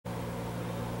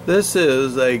This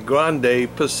is a Grande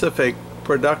Pacific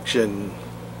production.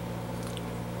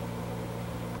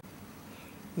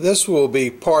 This will be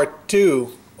part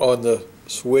 2 on the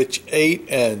Switch 8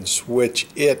 and Switch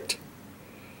It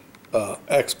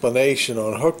explanation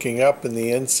on hooking up in the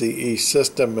NCE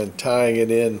system and tying it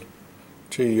in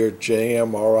to your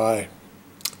JMRI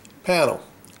panel.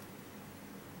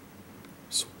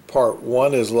 So part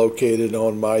 1 is located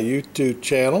on my YouTube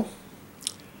channel,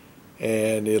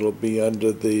 and it'll be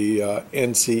under the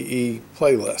NCE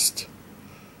playlist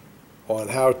on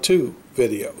how-to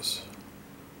videos.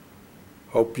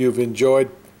 Hope you've enjoyed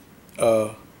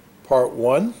part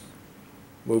 1.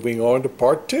 Moving on to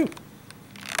part 2.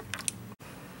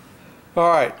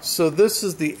 Alright, so this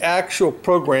is the actual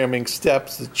programming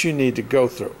steps that you need to go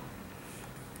through.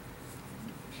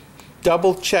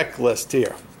 Double checklist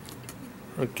here.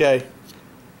 Okay,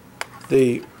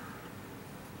 the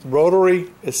rotary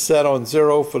is set on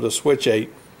 0 for the Switch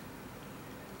 8.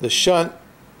 The shunt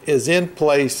is in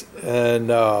place,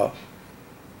 and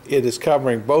it is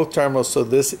covering both terminals, so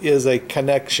this is a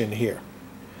connection here.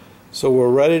 So we're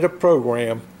ready to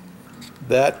program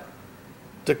that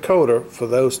decoder for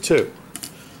those two.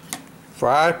 For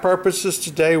our purposes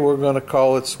today, we're going to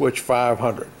call it Switch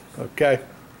 500. Okay?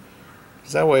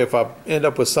 Because that way, if I end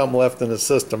up with something left in the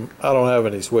system, I don't have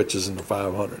any switches in the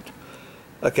 500.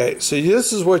 Okay, so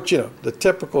this is what, the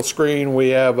typical screen. We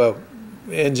have a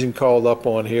engine called up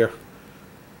on here,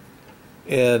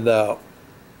 and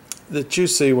that you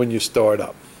see when you start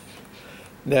up.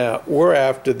 Now, we're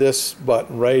after this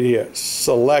button right here,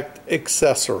 Select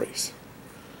Accessories.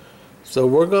 So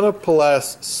we're going to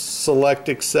press Select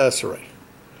Accessory.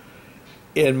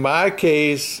 In my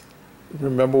case,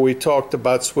 remember we talked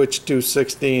about Switch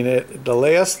 216. The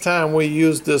last time we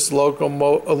used this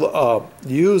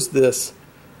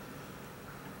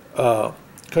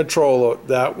controller,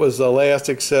 that was the last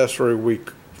accessory we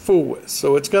fooled with.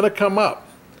 So it's going to come up.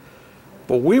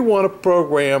 But we want to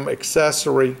program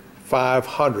accessory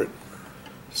 500.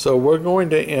 So we're going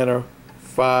to enter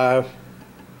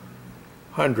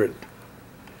 500.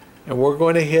 And we're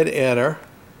going to hit enter.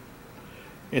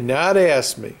 And now it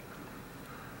asks me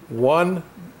 1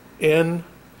 N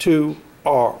 2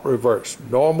 R reverse,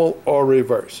 normal or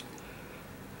reverse.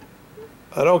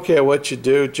 I don't care what you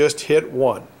do, just hit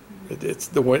 1.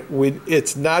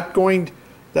 It's not going.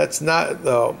 That's not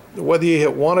whether you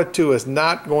hit 1 or 2 is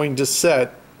not going to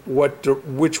set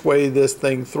which way this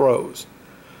thing throws.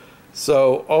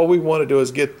 So all we want to do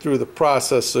is get through the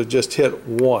process. So just hit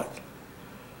 1.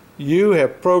 You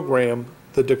have programmed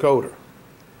the decoder.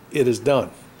 It is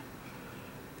done.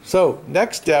 So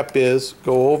next step is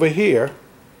go over here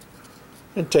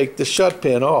and take the shut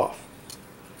pin off.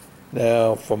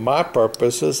 Now, for my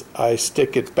purposes, I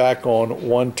stick it back on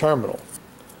one terminal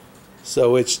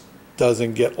so it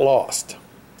doesn't get lost.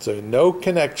 So no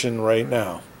connection right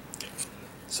now.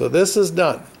 So this is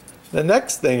done. The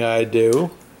next thing I do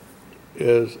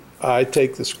is I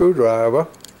take the screwdriver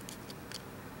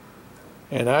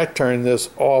and I turn this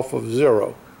off of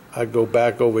 0. I go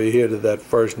back over here to that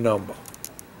first number,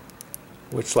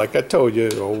 which, like I told you,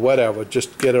 or whatever,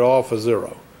 just get it off of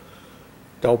 0.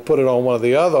 Don't put it on one of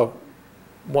the other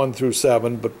 1 through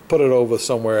 7, but put it over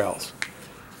somewhere else.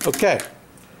 Okay,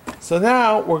 so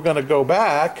now we're going to go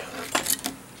back,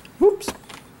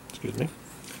 excuse me,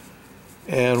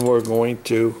 and we're going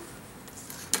to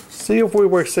see if we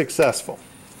were successful.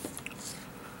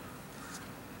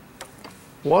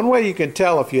 One way you can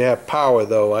tell if you have power,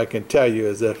 though, I can tell you,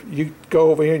 is if you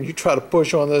go over here and you try to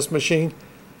push on this machine,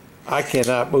 I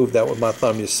cannot move that with my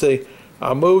thumb. You see,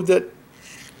 I moved it,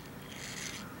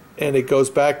 and it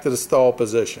goes back to the stall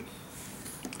position.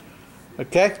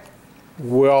 Okay?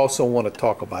 We also want to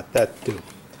talk about that too.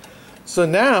 So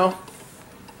now,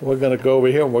 we're going to go over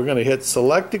here and we're going to hit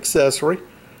Select Accessory.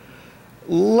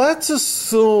 Let's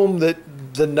assume that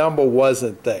the number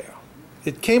wasn't there.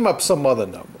 It came up some other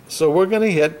number. So we're going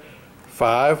to hit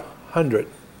 500.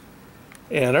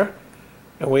 Enter.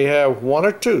 And we have 1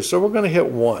 or 2. So we're going to hit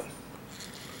 1.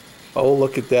 Oh,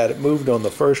 look at that. It moved on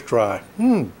the first try.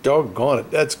 Doggone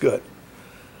it. That's good.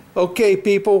 Okay,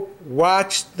 people,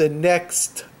 watch the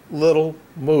next little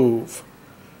move,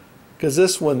 because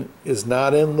this one is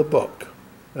not in the book.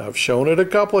 I've shown it a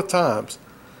couple of times.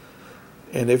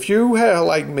 And if you have,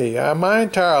 like me, my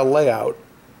entire layout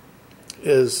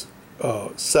is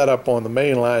set up on the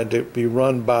main line to be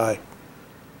run by,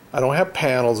 I don't have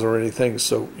panels or anything,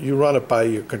 so you run it by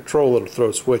your controller to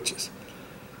throw switches.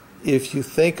 If you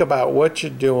think about what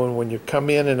you're doing when you come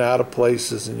in and out of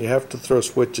places and you have to throw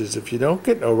switches, if you don't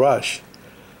get in a rush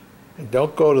and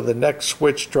don't go to the next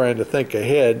switch trying to think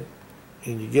ahead,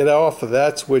 and you get off of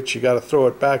that switch, you got to throw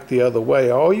it back the other way.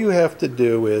 All you have to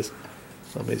do is,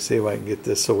 let me see if I can get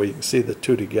this so you can see the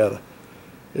two together,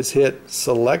 is hit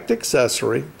select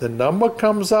accessory. The number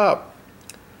comes up,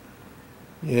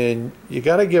 and you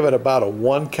got to give it about a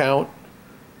 1 count,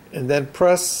 and then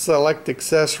press select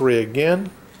accessory again.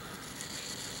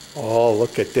 Oh,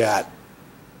 look at that.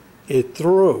 It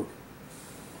threw.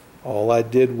 All I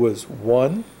did was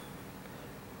 1,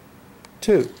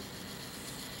 2.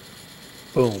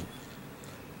 Boom.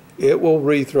 It will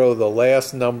rethrow the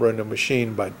last number in the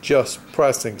machine by just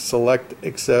pressing select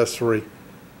accessory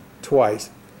twice.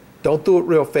 Don't do it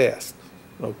real fast,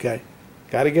 okay?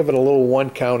 Got to give it a little 1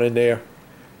 count in there,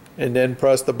 and then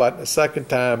press the button a second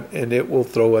time and it will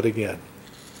throw it again.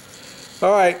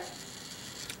 All right,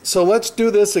 so let's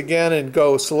do this again and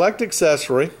go select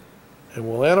accessory, and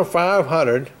we'll enter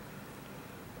 500,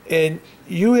 and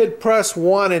you had pressed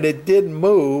 1 and it didn't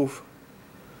move.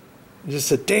 You just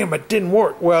said, damn, it didn't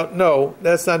work. Well, no,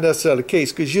 that's not necessarily the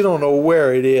case because you don't know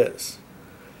where it is.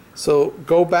 So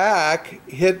go back,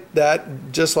 hit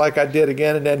that just like I did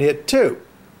again, and then hit 2.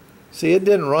 See, it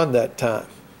didn't run that time.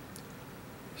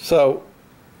 So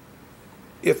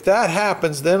if that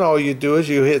happens, then all you do is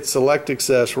you hit select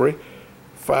accessory,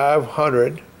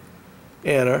 500,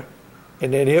 enter,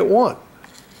 and then hit 1.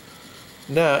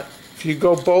 Now, if you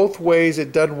go both ways,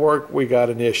 it doesn't work, we got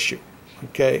an issue,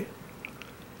 okay?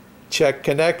 Check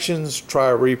connections,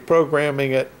 try reprogramming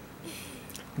it.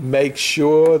 Make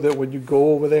sure that when you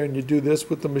go over there and you do this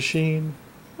with the machine,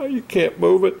 you can't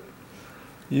move it.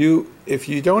 If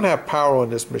you don't have power on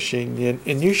this machine,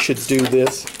 and you should do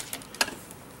this,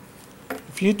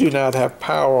 if you do not have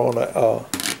power on a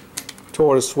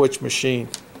tortoise switch machine,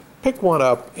 pick one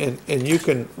up and you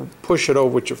can push it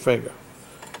over with your finger.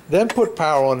 Then put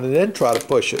power on it and then try to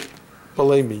push it.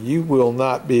 Believe me, you will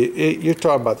not be, you're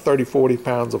talking about 30, 40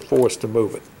 pounds of force to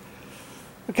move it.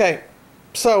 Okay,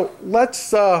 so let's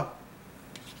turn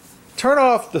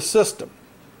off the system.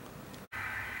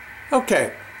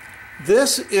 Okay,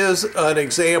 this is an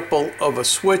example of a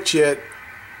Switch It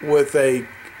with a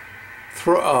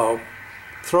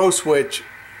throw switch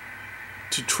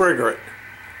to trigger it.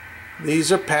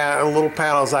 These are little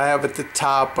panels I have at the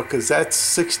top because that's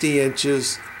 60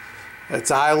 inches. That's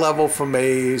eye level for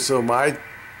me, so my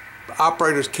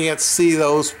operators can't see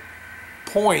those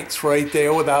points right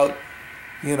there without,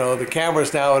 you know, the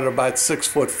camera's now at about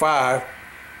 6'5",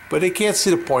 but they can't see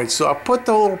the points. So I put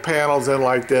the little panels in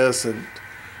like this, and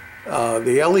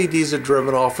the LEDs are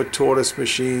driven off of tortoise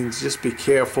machines. Just be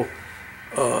careful.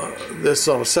 This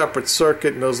on a separate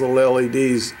circuit, and those little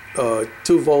LEDs,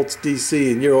 2 volts DC,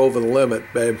 and you're over the limit,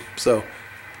 babe. So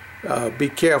be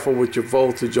careful with your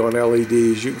voltage on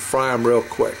LEDs. You can fry them real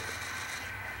quick.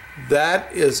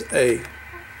 That is a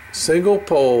single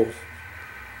pole,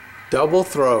 double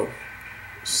throw,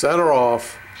 center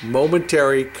off,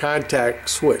 momentary contact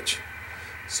switch.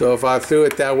 So if I threw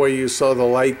it that way, you saw the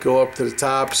light go up to the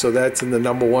top, so that's in the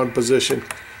number 1 position.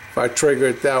 If I trigger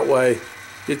it that way,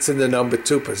 it's in the number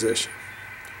 2 position.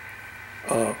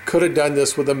 Could have done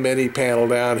this with a mini panel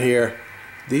down here.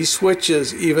 These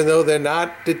switches, even though they're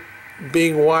not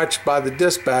being watched by the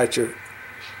dispatcher,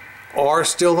 are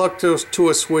still hooked to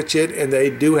a Switch It, and they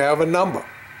do have a number.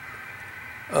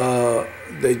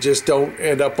 They just don't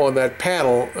end up on that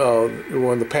panel,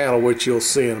 on the panel, which you'll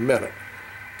see in a minute.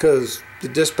 Because the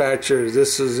dispatcher,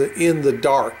 this is in the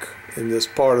dark in this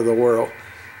part of the world.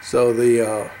 So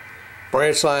the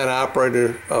branch line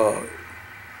operator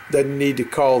doesn't need to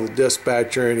call the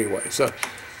dispatcher anyway. So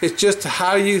it's just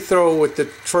how you throw with the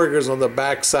triggers on the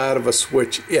back side of a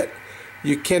Switch It.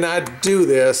 You cannot do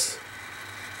this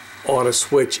on a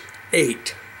Switch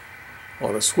 8.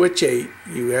 On a Switch 8,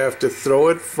 you have to throw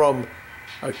it from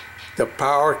the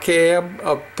power cab,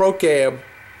 Pro Cab.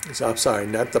 I'm sorry,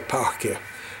 not the power cab.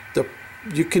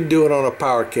 You can do it on a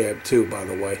power cab too, by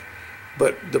the way.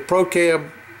 But the Pro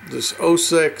Cab, this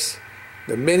 06,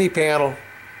 the mini panel,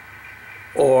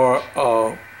 or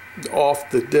off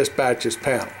the dispatcher's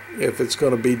panel, if it's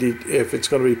going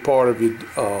to be part of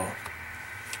your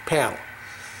panel.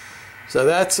 So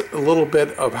that's a little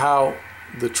bit of how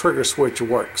the trigger switch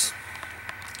works.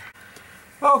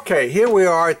 Okay, here we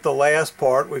are at the last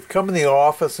part. We've come in the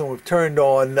office and we've turned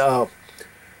on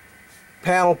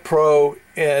Panel Pro,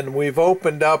 and we've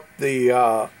opened up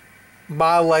the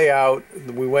My Layout.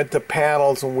 We went to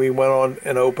Panels and we went on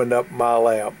and opened up My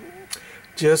Layout.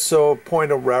 Just so a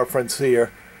point of reference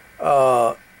here,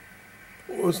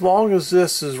 as long as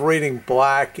this is reading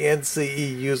black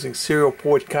NCE using serial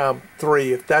port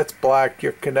COM3, if that's black,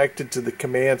 you're connected to the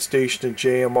command station in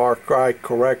JMRI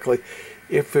correctly.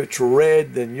 If it's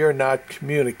red, then you're not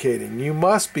communicating. You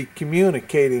must be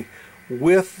communicating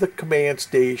with the command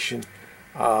station.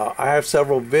 I have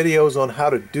several videos on how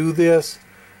to do this.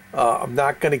 I'm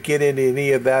not going to get into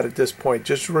any of that at this point.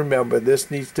 Just remember,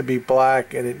 this needs to be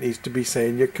black and it needs to be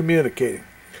saying you're communicating.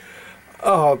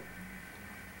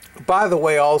 By the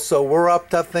way, also, we're up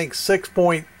to, I think,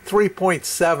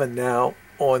 3.7 now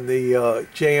on the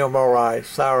JMRI.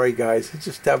 Sorry, guys. I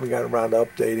just haven't gotten around to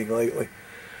updating lately.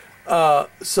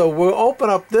 So we'll open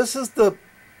up. This is the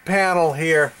panel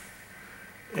here.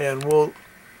 And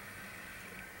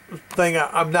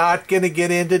I'm not going to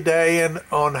get in today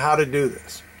on how to do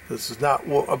this. This is not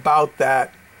about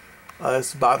that.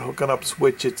 It's about hooking up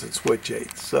Switch Its and Switch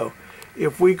It. So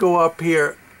if we go up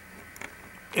here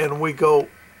and we go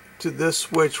to this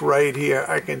switch right here,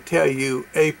 I can tell you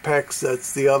apex,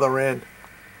 that's the other end,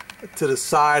 to the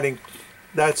siding.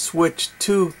 That's switch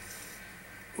 2.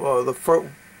 Well, the first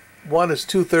one is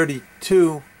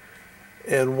 232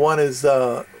 and one is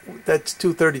that's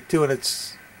 232 and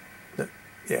it's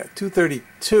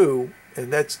 232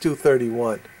 and that's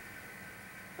 231.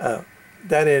 That's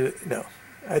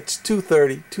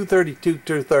 232,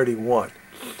 231.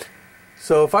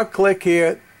 So if I click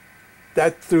here,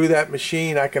 through that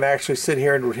machine, I can actually sit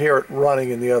here and hear it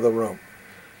running in the other room.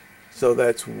 So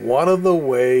that's one of the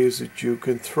ways that you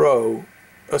can throw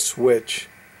a switch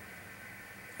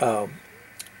in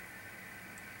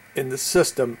the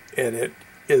system, and it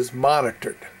is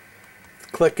monitored.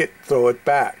 Click it, throw it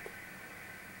back.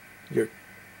 Your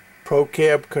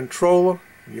ProCab controller,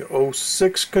 your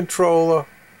 06 controller,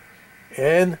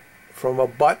 and from a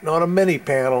button on a mini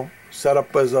panel set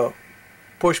up as a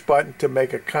push button to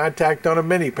make a contact on a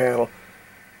mini panel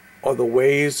are the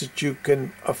ways that you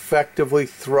can effectively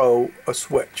throw a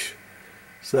switch.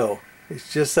 So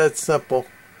it's just that simple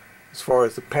as far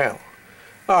as the panel.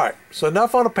 Alright, so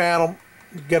enough on the panel.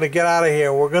 We're going to get out of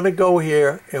here. We're going to go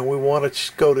here and we want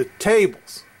to go to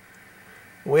tables.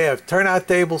 We have turnout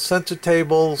tables, sensor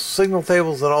tables, signal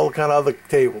tables, and all kind of other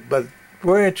tables. But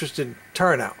we're interested in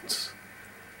turnouts.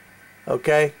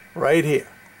 Okay, right here.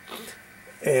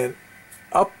 And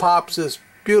up pops this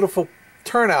beautiful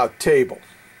turnout table.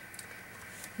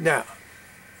 Now,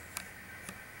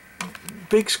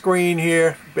 big screen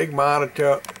here, big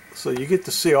monitor, so you get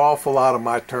to see an awful lot of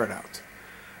my turnouts.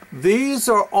 These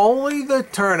are only the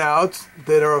turnouts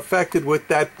that are affected with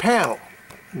that panel.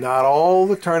 Not all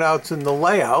the turnouts in the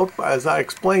layout, as I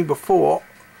explained before,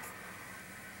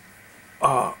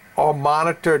 are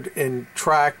monitored and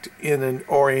tracked in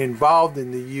or involved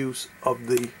in the use of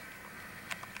the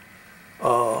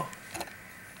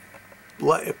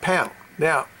panel.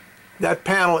 Now, that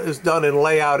panel is done in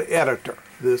Layout Editor.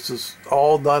 This is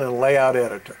all done in Layout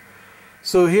Editor.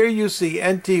 So here you see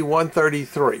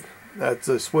NT133. That's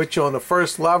a switch on the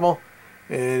first level,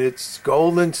 and it's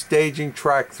golden staging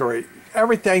track 3.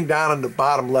 Everything down in the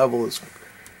bottom level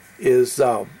is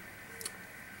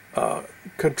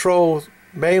controls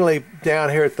mainly down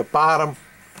here at the bottom.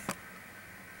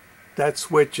 That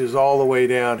switch is all the way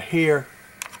down here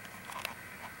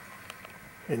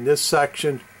in this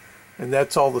section, and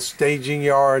that's all the staging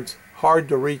yards. Hard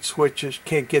to reach switches,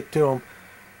 can't get to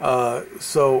them.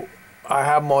 So I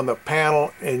have them on the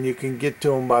panel, and you can get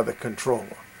to them by the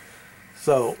controller.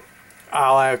 So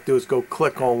all I have to do is go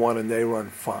click on one, and they run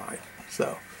fine.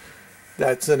 So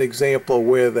that's an example of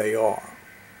where they are.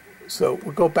 So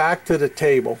we'll go back to the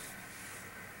table.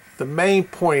 The main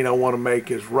point I want to make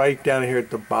is right down here at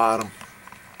the bottom.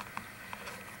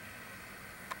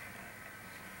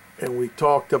 And we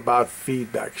talked about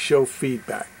feedback, show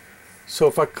feedback. So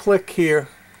if I click here,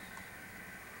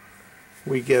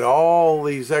 we get all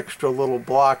these extra little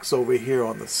blocks over here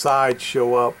on the side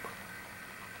show up.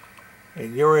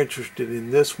 And you're interested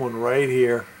in this one right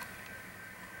here.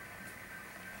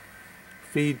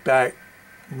 Feedback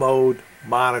mode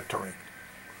monitoring.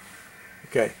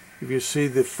 Okay, if you see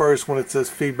the first one, it says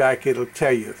feedback, it'll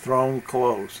tell you thrown,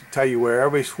 closed, it'll tell you where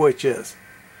every switch is.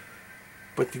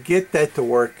 But to get that to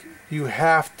work, you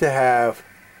have to have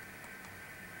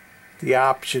the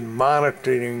option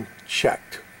monitoring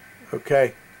checked.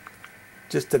 Okay,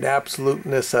 just an absolute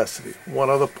necessity. One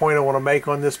other point I want to make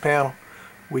on this panel,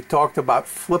 we talked about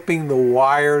flipping the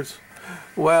wires.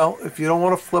 Well, if you don't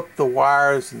want to flip the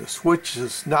wires and the switch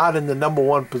is not in the number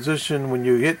 1 position, when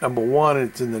you hit number 1,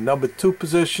 it's in the number 2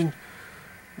 position,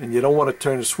 and you don't want to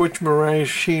turn the switch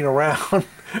machine around,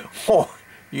 or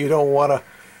you don't want to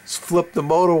flip the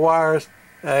motor wires,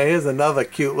 here's another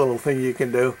cute little thing you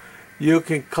can do. You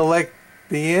can collect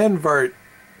the invert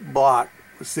block.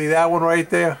 See that one right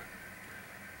there?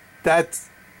 That's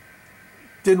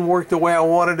didn't work the way I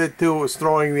wanted it to. It was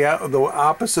throwing the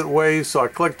opposite way, so I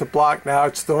clicked the block. Now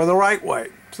it's throwing the right way.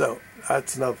 So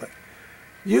that's nothing.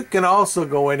 You can also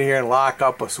go in here and lock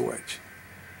up a switch.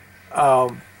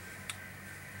 On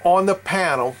the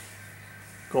panel,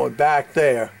 going back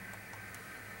there,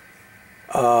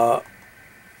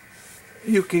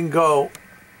 you can go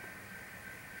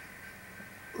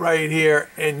right here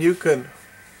and you can,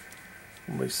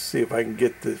 let me see if I can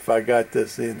get this, if I got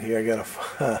this in here.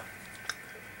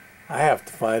 I have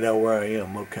to find out where I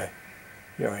am. Okay,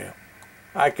 here I am.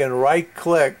 I can right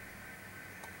click.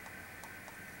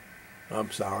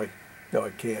 I'm sorry, no I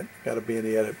can't, got to be in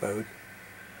the edit mode.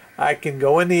 I can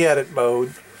go in the edit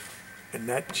mode and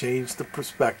that changed the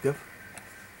perspective.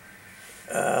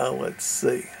 Let's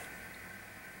see,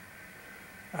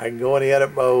 I can go in the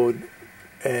edit mode,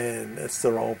 and that's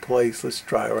the wrong place. Let's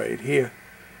try right here,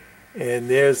 and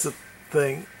there's the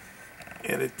thing,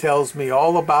 and it tells me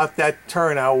all about that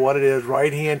turnout, what it is.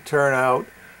 Right hand turnout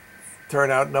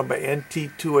number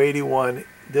NT281,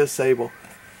 disable.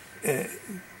 And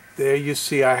there you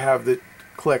see I have the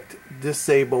clicked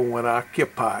disable when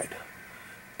occupied.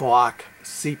 Block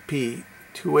CP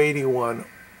 281,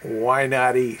 why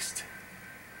not east?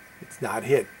 It's not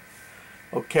hit.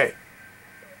 Okay,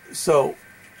 so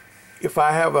if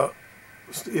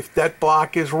that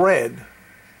block is red,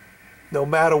 no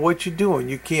matter what you're doing,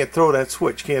 you can't throw that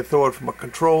switch. Can't throw it from a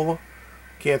controller,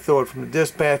 can't throw it from the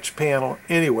dispatch panel,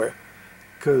 anywhere,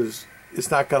 because it's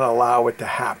not going to allow it to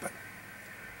happen.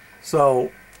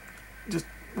 So just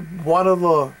one of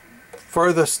the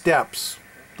further steps,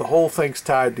 the whole thing's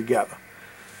tied together.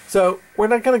 So we're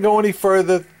not going to go any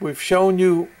further. We've shown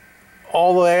you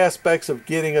all the aspects of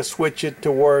getting a Switch It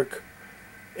to work,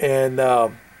 and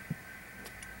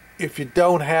if you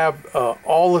don't have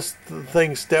all the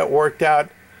things that worked out,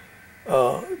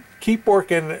 keep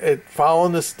working at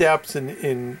following the steps,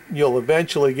 and you'll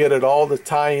eventually get it all to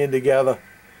tie in together,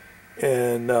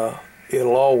 and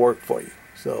it'll all work for you.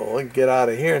 So I'll get out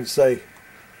of here and say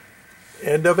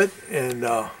end of it, and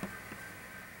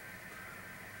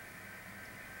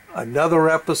another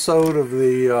episode of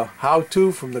the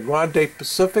how-to from the Grande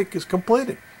Pacific is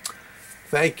completed.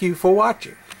 Thank you for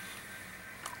watching.